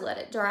supposed to let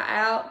it dry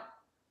out,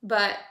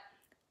 but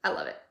I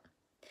love it.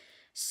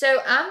 So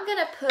I'm going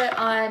to put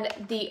on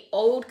the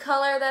old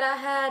color that I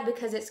had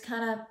because it's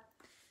kind of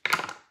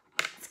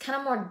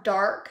more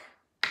dark.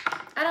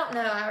 I don't know.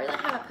 I really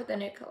haven't put the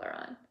new color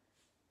on.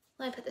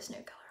 Let me put this new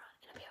color on.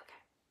 It'll be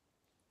okay.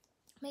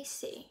 Let me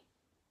see.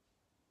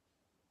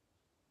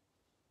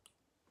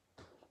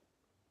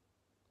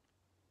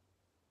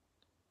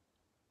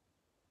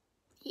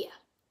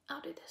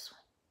 I'll do this one.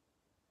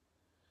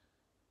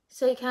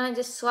 So you kind of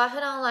just swap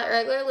it on like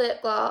regular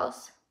lip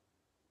gloss.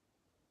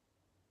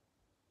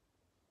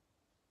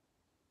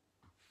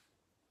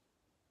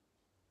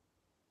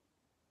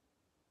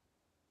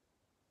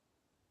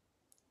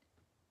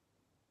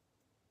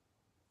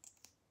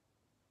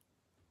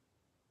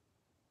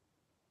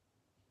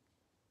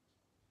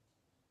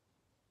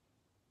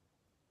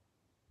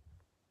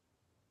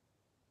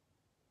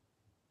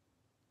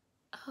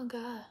 Oh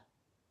God.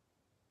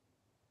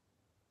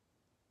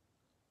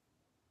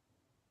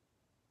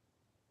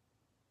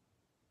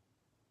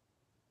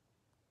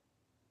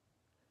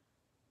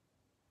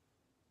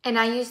 And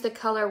I use the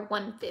color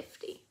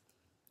 150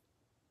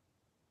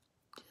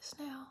 just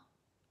now.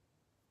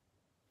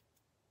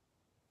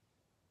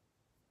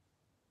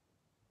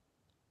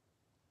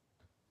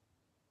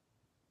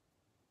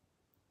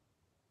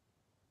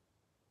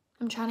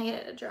 I'm trying to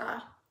get it to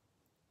dry.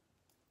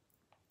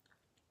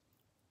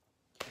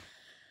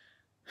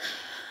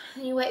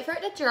 And you wait for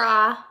it to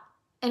dry,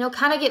 and it'll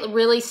kind of get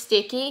really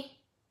sticky.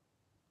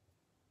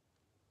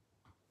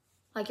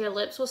 Like your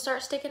lips will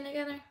start sticking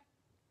together.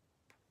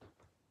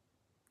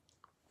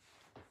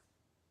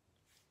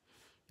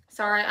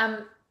 Sorry,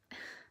 that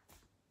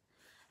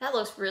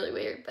looks really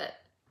weird, but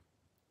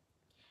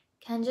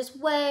can just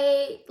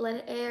wait, let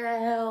it air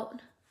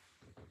out.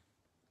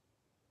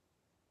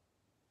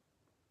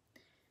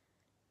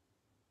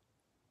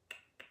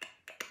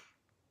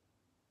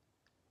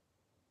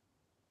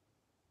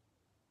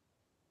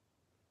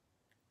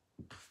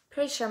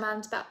 Pretty sure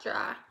mine's about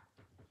dry.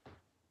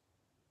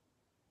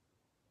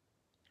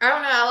 I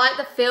don't know, I like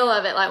the feel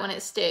of it, like when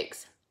it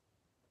sticks.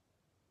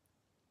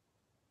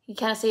 You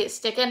kind of see it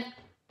sticking.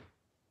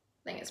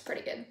 I think it's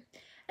pretty good.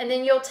 And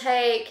then you'll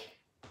take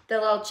the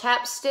little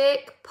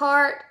chapstick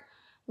part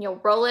and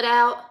you'll roll it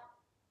out.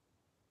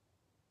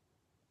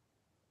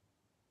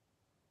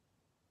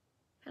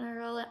 Kind of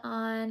roll it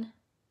on.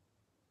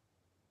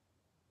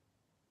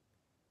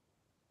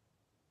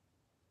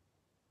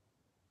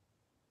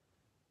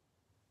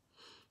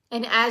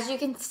 And as you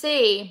can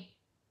see,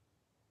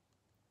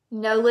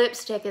 no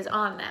lipstick is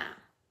on that.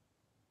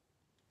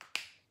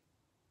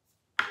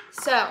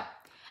 So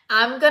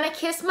I'm gonna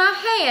kiss my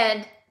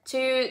hand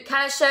to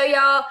kind of show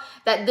y'all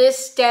that this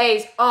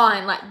stays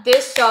on. Like,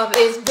 this stuff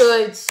is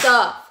good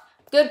stuff.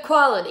 Good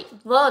quality.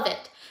 Love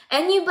it.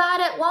 And you buy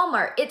it at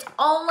Walmart. It's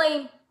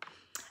only,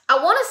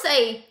 I want to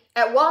say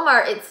at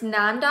Walmart it's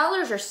 $9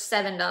 or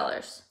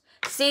 $7.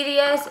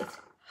 CVS, it's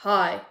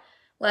high.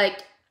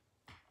 Like,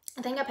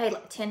 I think I paid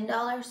like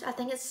 $10. I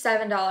think it's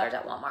 $7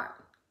 at Walmart.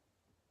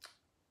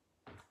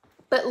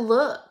 But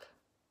look.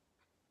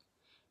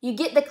 You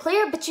get the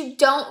clear, but you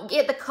don't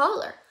get the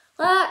color.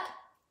 Look.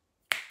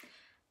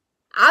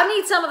 I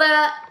need some of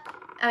that.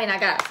 I mean, I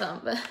got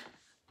some, but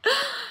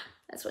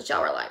that's what y'all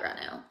are like right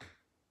now.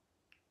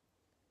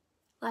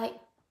 Like,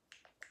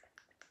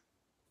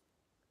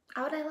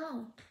 all day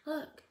long.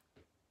 Look.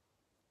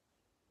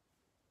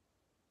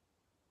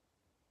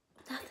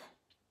 Nothing.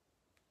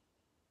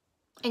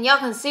 And y'all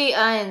can see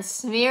I am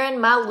smearing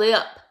my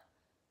lip.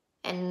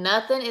 And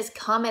nothing is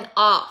coming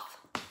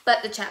off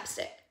but the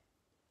chapstick.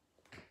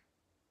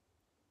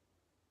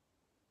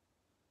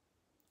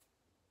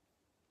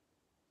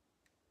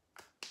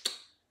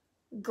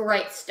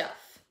 Great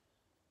stuff.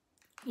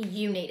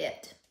 You need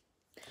it.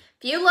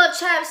 If you love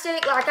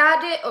chapstick like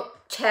I do,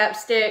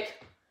 chapstick.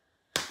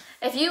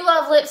 If you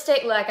love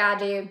lipstick like I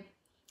do,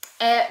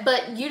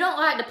 but you don't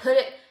like to put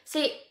it,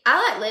 see,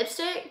 I like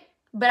lipstick,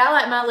 but I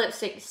like my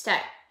lipstick to stay.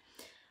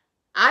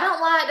 I don't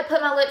like to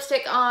put my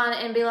lipstick on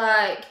and be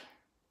like,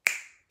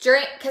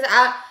 drink, because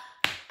I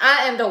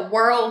am the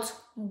world's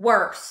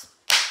worst.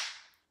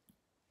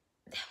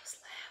 That was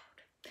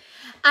loud.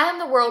 I am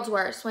the world's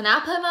worst. When I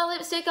put my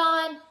lipstick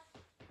on,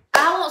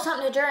 I want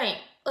something to drink.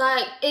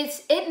 Like,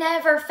 it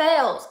never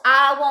fails.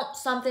 I want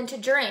something to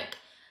drink.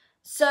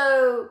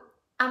 So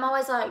I'm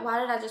always like, why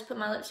did I just put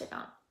my lipstick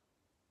on?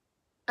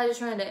 I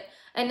just ruined it.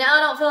 And now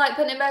I don't feel like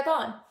putting it back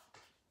on.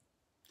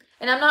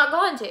 And I'm not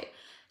going to.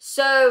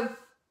 So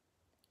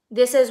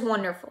this is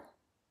wonderful.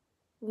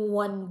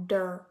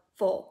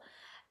 Wonderful.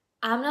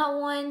 I'm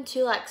not one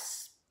to like,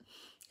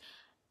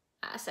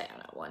 I say I'm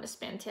not one to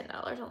spend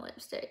 $10 on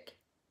lipstick.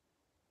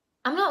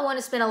 I'm not one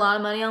to spend a lot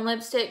of money on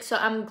lipstick, so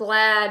I'm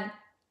glad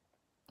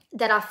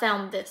that I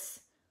found this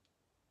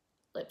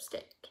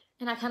lipstick.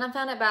 And I kind of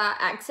found it by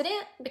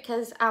accident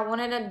because I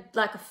wanted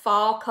a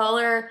fall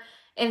color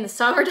in the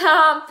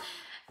summertime.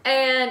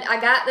 And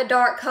I got the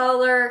dark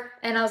color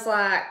and I was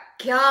like,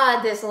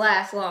 God, this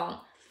lasts long.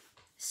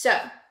 So,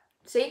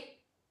 see?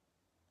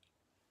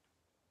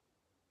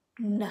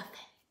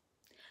 Nothing.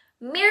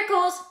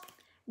 Miracles,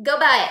 go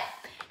buy it.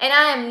 And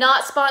I am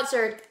not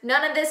sponsored.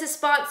 None of this is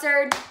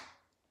sponsored.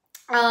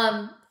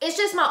 It's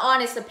just my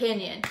honest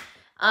opinion.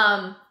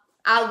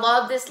 I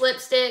love this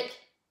lipstick.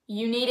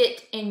 You need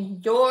it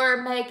in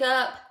your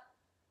makeup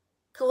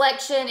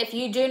collection. If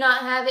you do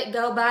not have it,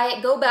 go buy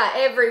it. Go buy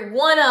every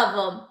one of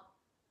them.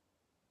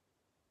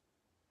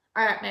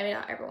 All right, maybe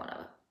not every one of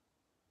them.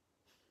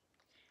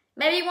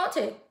 Maybe you want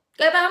to.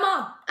 Go buy them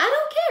all.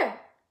 I don't care.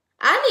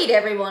 I need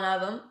every one of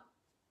them.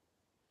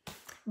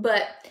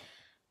 But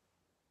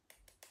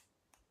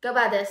go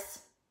buy this.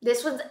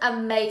 This one's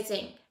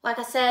amazing. Like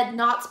I said,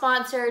 not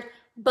sponsored,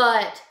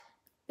 but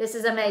this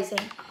is amazing.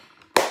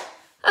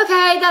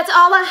 Okay, that's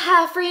all I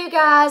have for you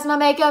guys. My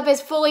makeup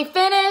is fully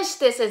finished.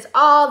 This is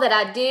all that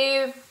I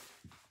do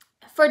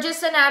for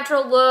just a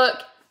natural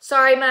look.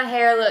 Sorry, my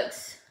hair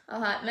looks a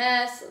hot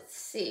mess. Let's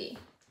see.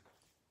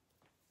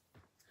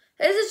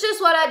 This is just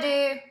what I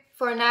do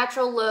for a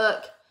natural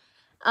look.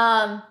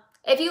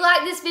 If you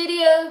like this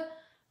video,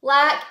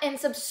 like and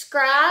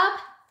subscribe.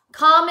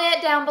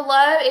 Comment down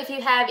below if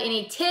you have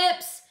any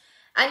tips.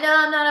 I know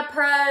I'm not a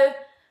pro,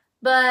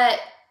 but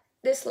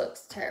this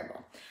looks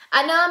terrible.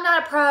 I know I'm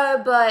not a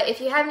pro, but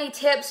if you have any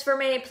tips for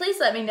me, please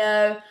let me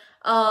know.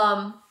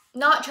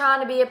 Not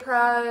trying to be a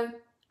pro.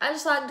 I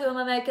just like doing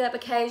my makeup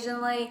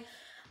occasionally.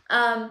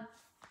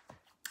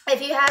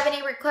 If you have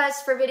any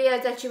requests for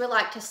videos that you would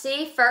like to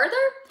see further,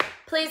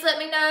 please let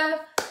me know,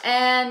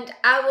 and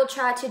I will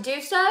try to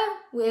do so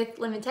with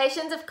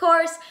limitations, of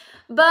course.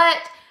 But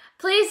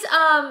please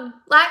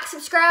like,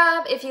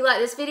 subscribe if you like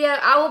this video.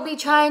 I will be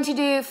trying to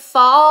do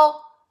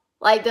fall,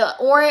 like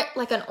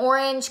an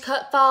orange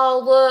cut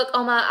fall look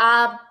on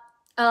my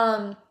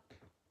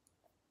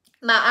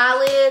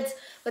eyelids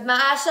with my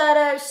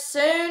eyeshadow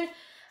soon.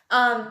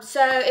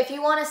 So if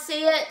you want to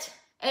see it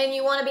and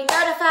you want to be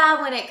notified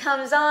when it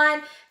comes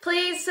on,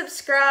 please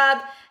subscribe,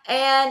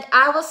 and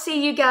I will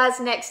see you guys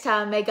next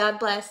time. May God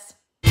bless.